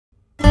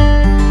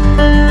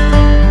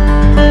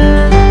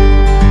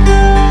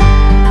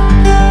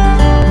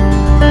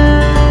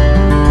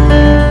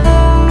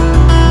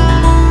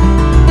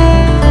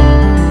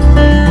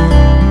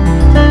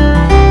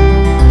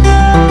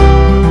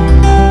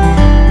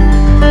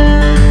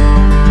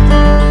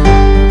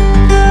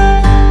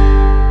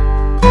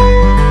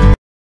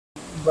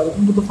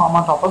to the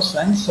Pharma Toppers,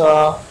 friends.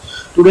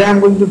 Today I am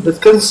going to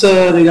discuss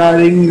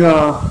regarding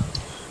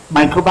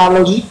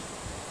microbiology.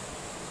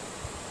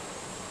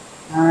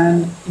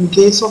 And in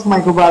case of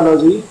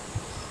microbiology,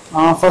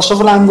 first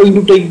of all I am going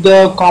to take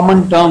the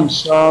common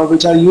terms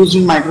which are used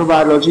in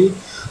microbiology,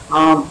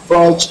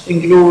 which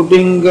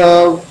including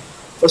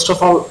first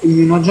of all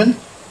immunogen.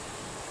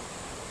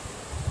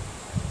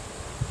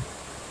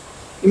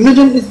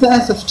 Immunogen is the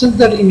substance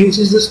that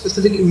induces the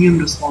specific immune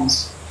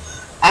response.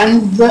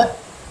 And the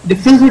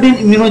difference between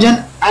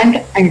immunogen and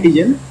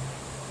antigen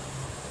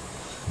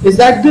is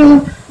that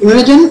the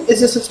immunogen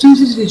is a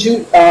substance which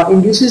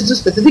induces the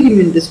specific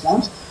immune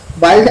response,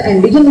 while the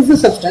antigen is the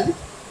substance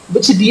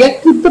which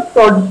reacts with the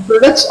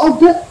products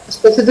of the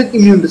specific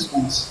immune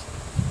response.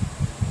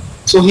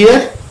 So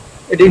here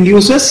it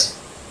induces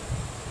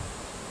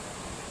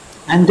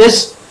and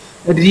this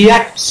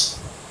reacts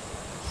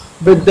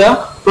with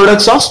the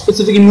products of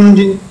specific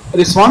immune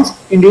response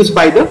induced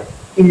by the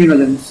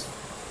immunogens.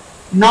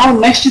 Now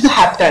next is the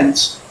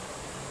haptens.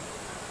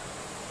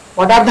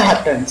 What are the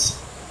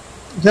haptens?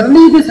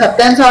 Generally these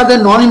haptens are the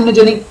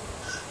non-immunogenic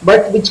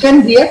but which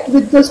can react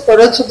with the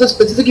products of the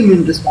specific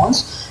immune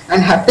response,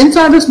 and haptens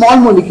are the small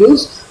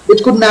molecules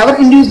which could never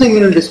induce the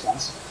immune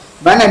response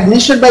when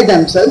administered by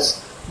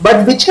themselves,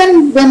 but which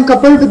can, when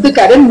coupled with the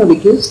carrier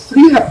molecules,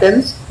 free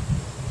haptens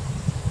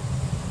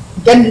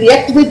can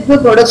react with the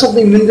products of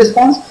the immune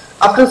response.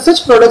 After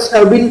such products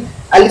have been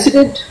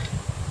elicited,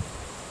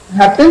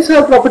 haptens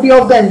have property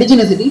of the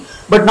antigenicity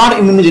but not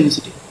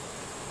immunogenicity.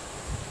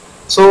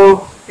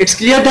 So it's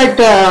clear that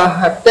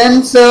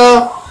haptens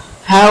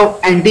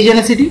have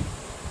antigenicity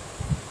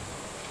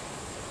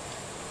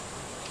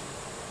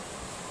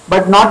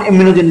but not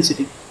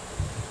immunogenicity.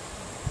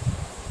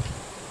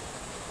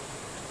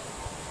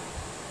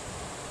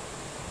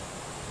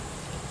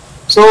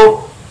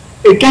 So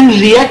it can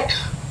react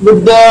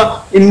with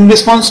the immune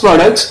response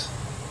products,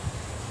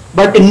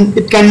 but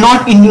it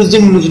cannot induce the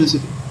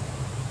immunogenicity.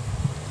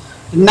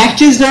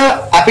 Next is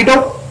the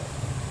epitope.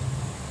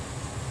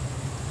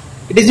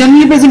 It is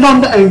generally present on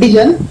the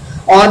antigen,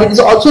 or it is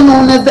also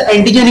known as the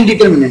antigenic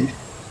determinant,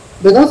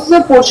 because it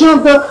is a portion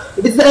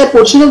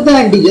of the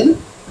antigen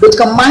which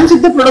combines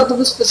with the product of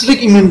the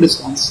specific immune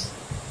response.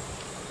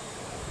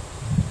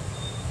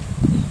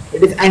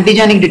 It is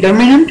antigenic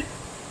determinant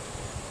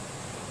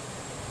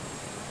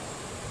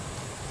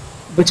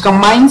which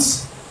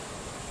combines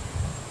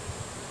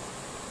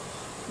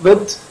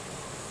with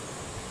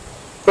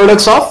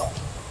products of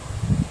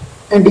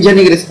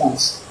antigenic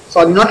response.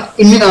 Sorry, not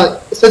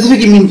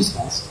specific immune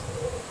response.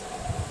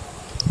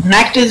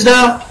 Next is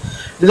this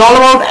is all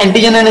about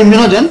antigen and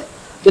immunogen.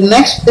 The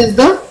next is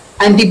the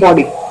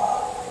antibody.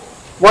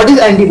 What is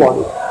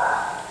antibody?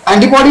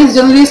 Antibody is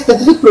generally a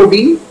specific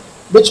protein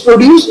which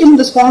produced in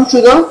response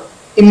to the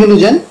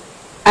immunogen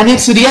and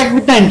it reacts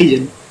with the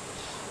antigen.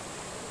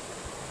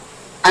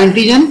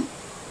 Antigen,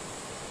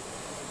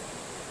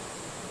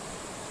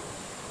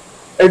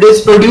 it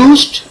is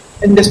produced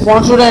in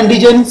response to the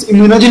antigen's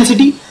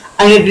immunogenicity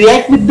and it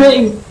reacts with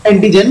the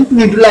antigen to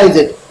neutralize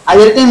it.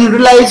 Either it can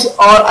neutralize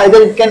or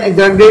either it can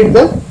aggregate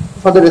the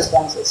further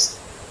responses.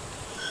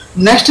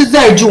 Next is the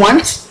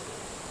adjuvants.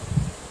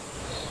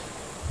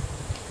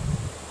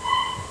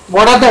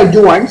 What are the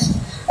adjuvants?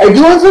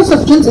 Adjuvants are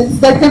substances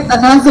that can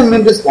enhance the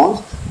immune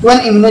response to an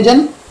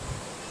immunogen.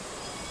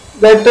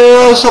 That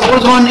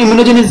suppose one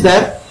immunogen is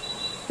there.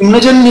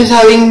 Immunogen is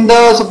having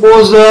the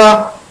suppose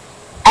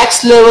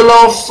X level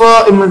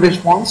of immune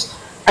response.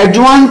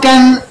 Adjuvant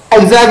can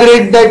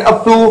exaggerate that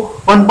up to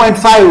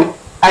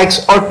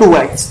 1.5x or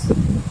 2x.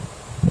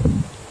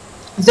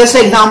 Just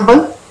an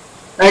example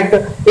that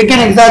it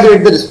can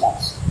exaggerate the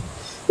response.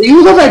 The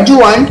use of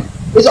adjuvant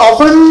is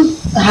often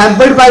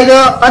hampered by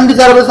the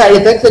undesirable side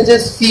effects such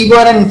as fever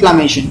and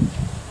inflammation.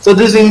 So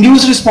this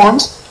induced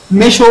response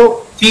may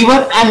show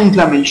fever and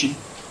inflammation.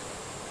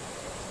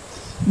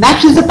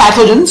 Next is the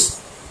pathogens.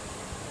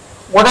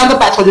 What are the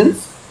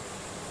pathogens?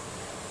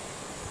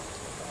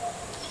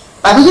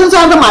 Pathogens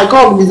are the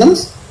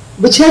microorganisms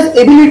which has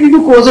ability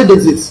to cause a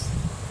disease.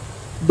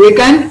 They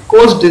can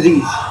cause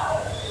disease.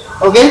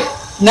 Okay.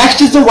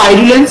 Next is the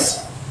virulence.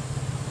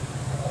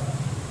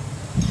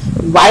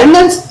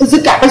 Virulence is the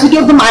capacity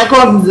of the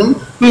microorganism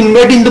to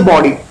invade in the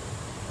body,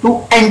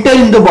 to enter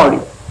in the body.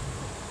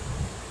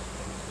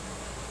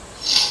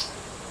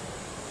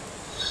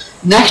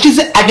 Next is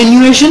the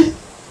attenuation.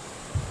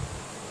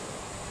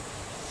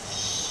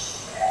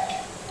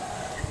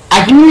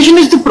 Attenuation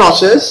is the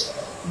process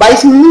by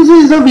reduce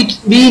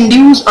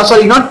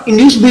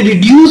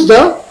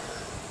the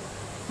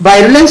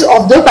virulence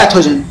of the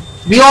pathogen.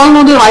 We all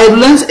know the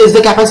virulence is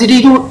the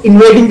capacity to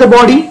invade in the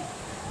body,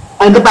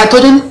 and the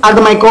pathogen are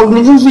the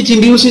microorganisms which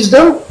induces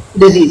the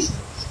disease.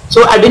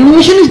 So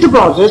attenuation is the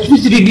process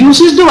which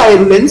reduces the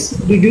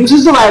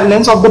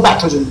virulence of the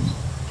pathogen.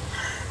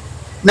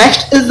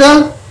 Next is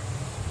the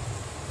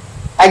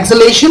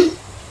exhalation.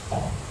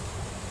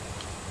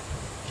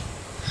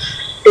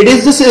 It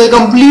is this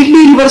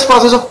completely reverse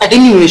process of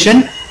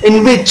attenuation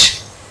in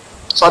which,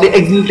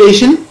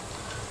 exhalation,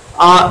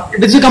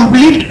 It is a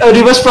complete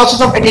reverse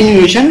process of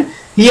attenuation.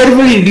 Here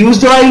we reduce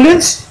the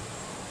virulence,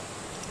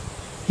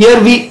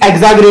 here we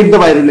exaggerate the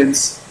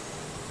virulence.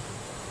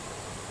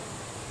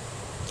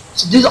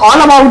 So this is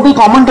all about the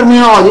common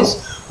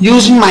terminologies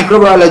used in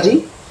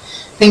microbiology.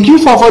 Thank you.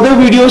 For further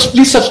videos,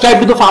 please subscribe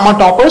to the Pharma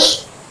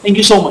Toppers. Thank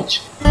you so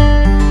much.